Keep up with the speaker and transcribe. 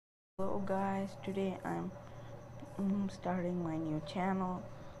Hello guys, today I'm starting my new channel,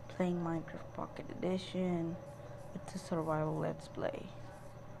 playing Minecraft Pocket Edition. It's a survival let's play.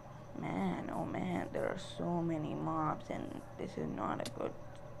 Man, oh man, there are so many mobs and this is not a good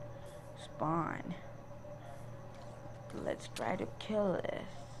spawn. Let's try to kill this.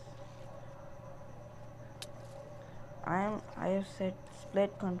 I have set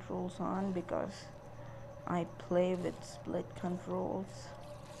split controls on because I play with split controls.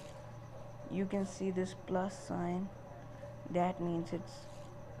 You can see this plus sign. That means it's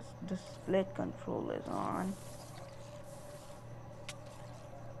the split control is on.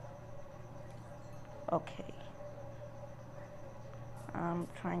 Okay, I'm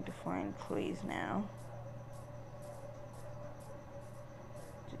trying to find trees now.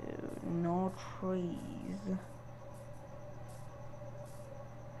 Dude, no trees.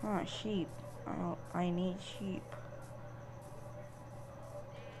 Sheep. I need sheep.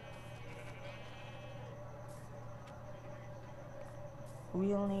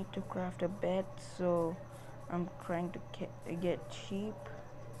 We'll need to craft a bed, so I'm trying to get sheep.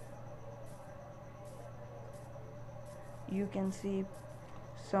 You can see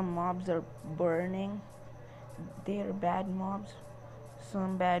some mobs are burning. They are bad mobs.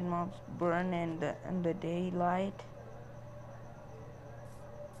 Some bad mobs burn in the daylight.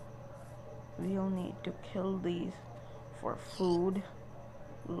 We'll need to kill these for food.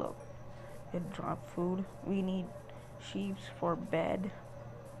 Look, it dropped food. We need sheep for bed.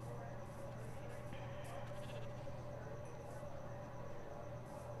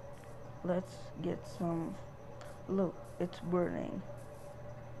 Let's get some. Look, it's burning.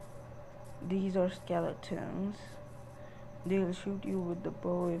 These are skeletons. They'll shoot you with the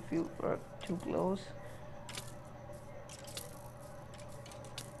bow if you are too close.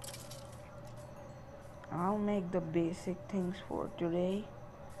 I'll make the basic things for today.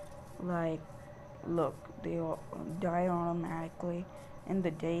 Like, look, they all die automatically in the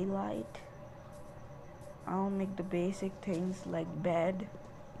daylight. I'll make the basic things like bed,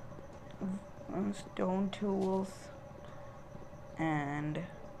 stone tools, and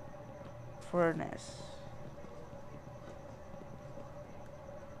furnace.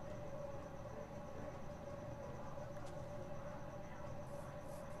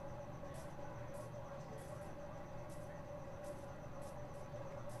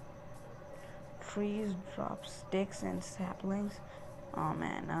 Trees drop sticks and saplings. Oh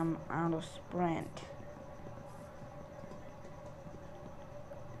man, I'm out of sprint.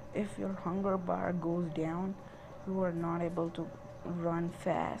 If your hunger bar goes down, you are not able to run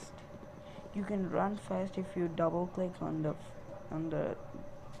fast. You can run fast if you double click on the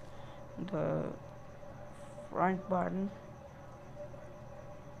front button.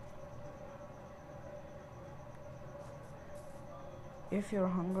 If your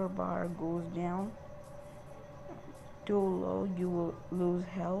hunger bar goes down too low, you will lose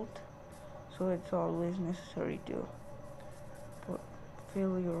health, so it's always necessary to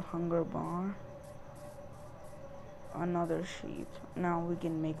fill your hunger bar. Another sheep. Now we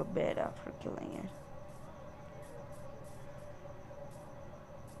can make a bed after killing it.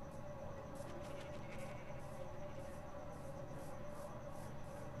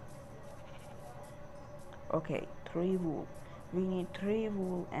 Okay, 3 wool. We need 3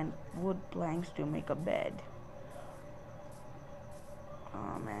 wool and wood planks to make a bed.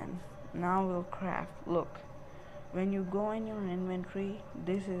 Oh man. Now we'll craft. Look, when you go in your inventory,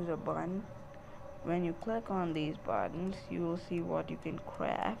 this is a button. When you click on these buttons, you will see what you can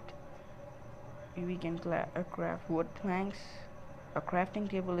craft. We can craft wood planks. A crafting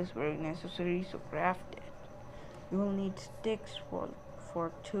table is very necessary, so craft it. You will need sticks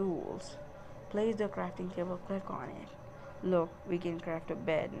for tools. Place the crafting table, click on it. Look, we can craft a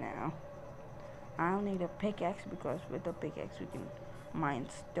bed now. I'll need a pickaxe because with a pickaxe we can mine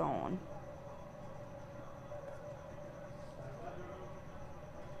stone.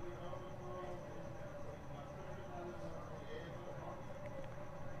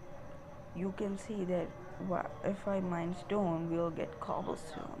 You can see that if I mine stone, we'll get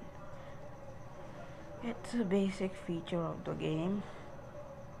cobblestone. It's a basic feature of the game.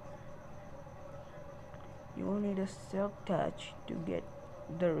 You will need a silk touch to get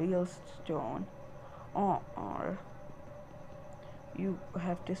the real stone, or you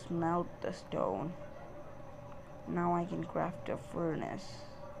have to smelt the stone. Now I can craft a furnace.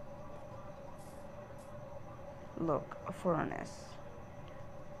 Look, a furnace.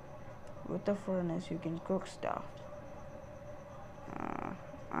 With the furnace you can cook stuff.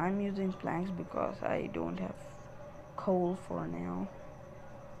 I'm using planks because I don't have coal for now.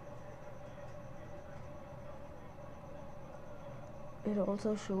 It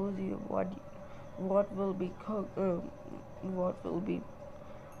also shows you what will be cooked, what will be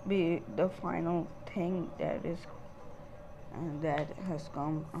the final thing that is and that has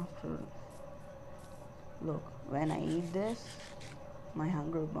come after. Look, when I eat this, my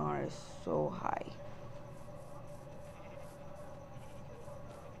hunger bar is so high.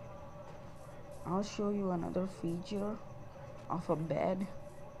 I'll show you another feature of a bed.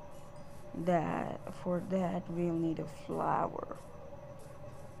 That for that we'll need a flower.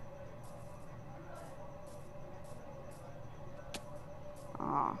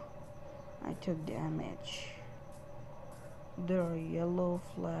 Ah, I took damage. There are yellow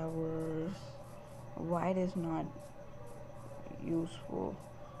flowers. White is not useful.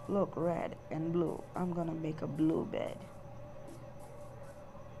 Look, red and blue. I'm gonna make a blue bed.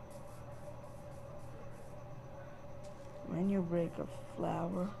 When you break a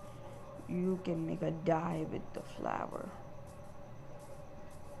flower, you can make a dye with the flower.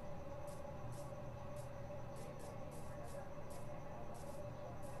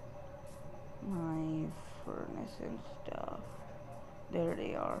 My furnace and stuff. There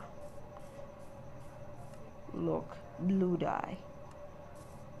they are. Look, blue dye.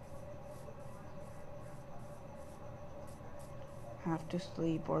 Have to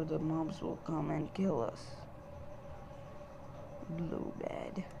sleep or the mobs will come and kill us. Blue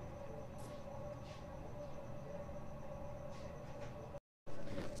bed.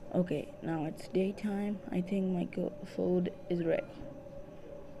 Okay, now it's daytime. I think my food is ready.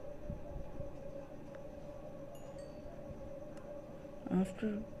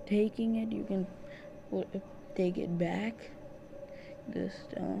 After taking it, you can take it back. This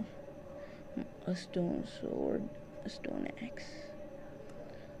stone, a stone sword, a stone axe.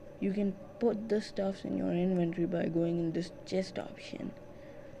 You can put the stuffs in your inventory by going in this chest option.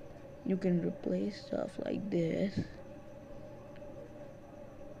 You can replace stuff like this.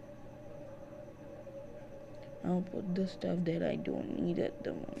 I'll put the stuff that I don't need at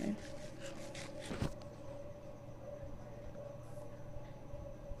the moment.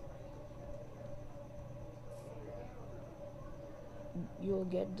 You'll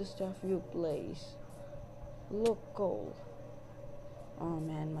get the stuff you place. Look, coal. Oh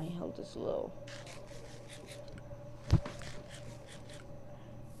man, my health is low.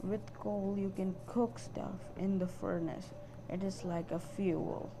 With coal, you can cook stuff in the furnace. It is like a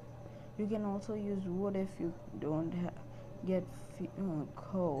fuel. You can also use wood if you don't get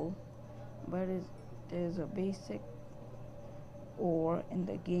coal, but it is a basic ore in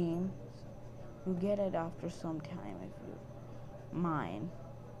the game. You get it after some time if you mine.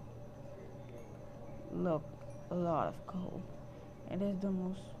 Look, a lot of coal. It is the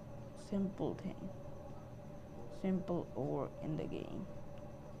most simple ore in the game.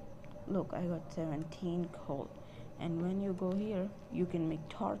 Look, I got 17 coal. And when you go here, you can make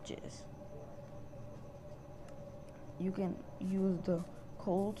torches. You can use the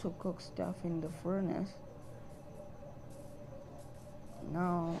coal to cook stuff in the furnace.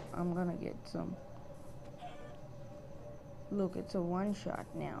 Now I'm gonna get some. Look, it's a one shot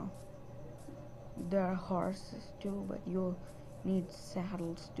now. There are horses too, but you'll need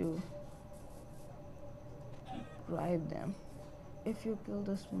saddles to drive them. If you kill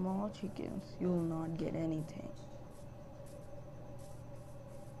the small chickens, you'll not get anything.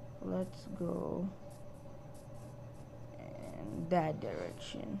 Let's go in that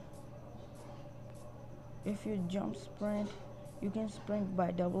direction. If you jump sprint, you can sprint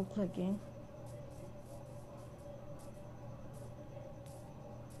by double clicking.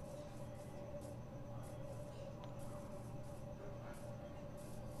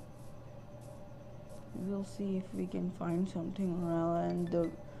 We'll see if we can find something, or I'll end the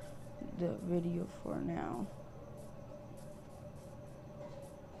video for now.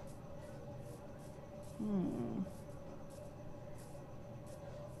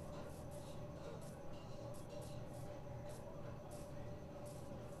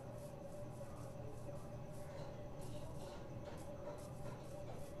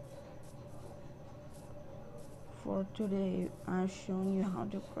 For today, I've shown you how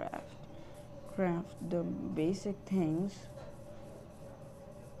to craft the basic things.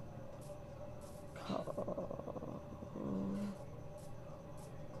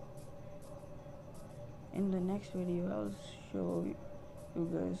 In the next video, I'll show you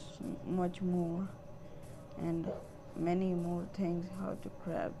guys much more and many more things how to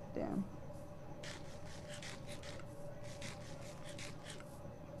craft them.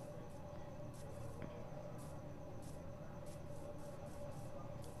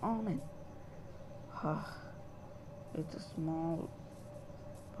 Almond. It's a small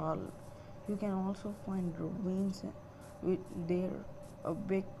bottle. You can also find ruins there are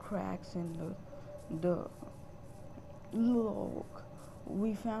big cracks in the look.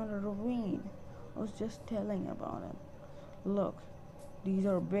 We found a ravine. I was just telling about it. Look, these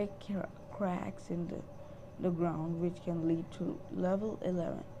are big cracks in the ground which can lead to level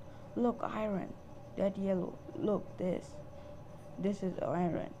 11. Look, iron. That yellow. Look, this is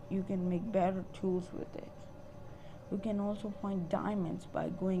iron. You can make better tools with it. You can also find diamonds by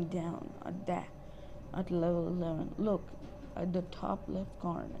going down at level 11. Look at the top left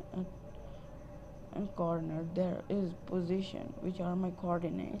corner there is position, which are my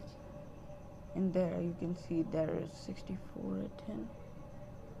coordinates, and there you can see there is 64 at 10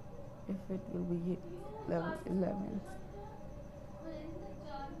 if it will be level 11.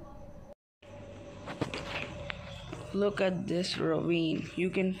 Look at this ravine. You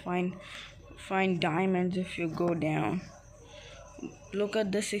can find diamonds if you go down. Look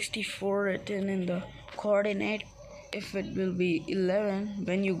at the 64 written in the coordinate. If it will be 11,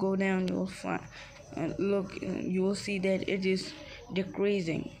 when you go down, you will find. Look, you will see that it is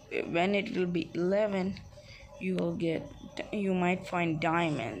decreasing. When it will be 11, you might find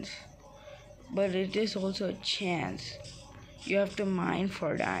diamonds. But it is also a chance. You have to mine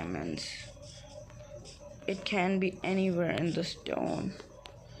for diamonds. It can be anywhere in the stone.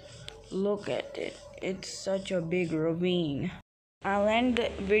 Look at it. It's such a big ravine. I'll end the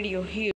video here.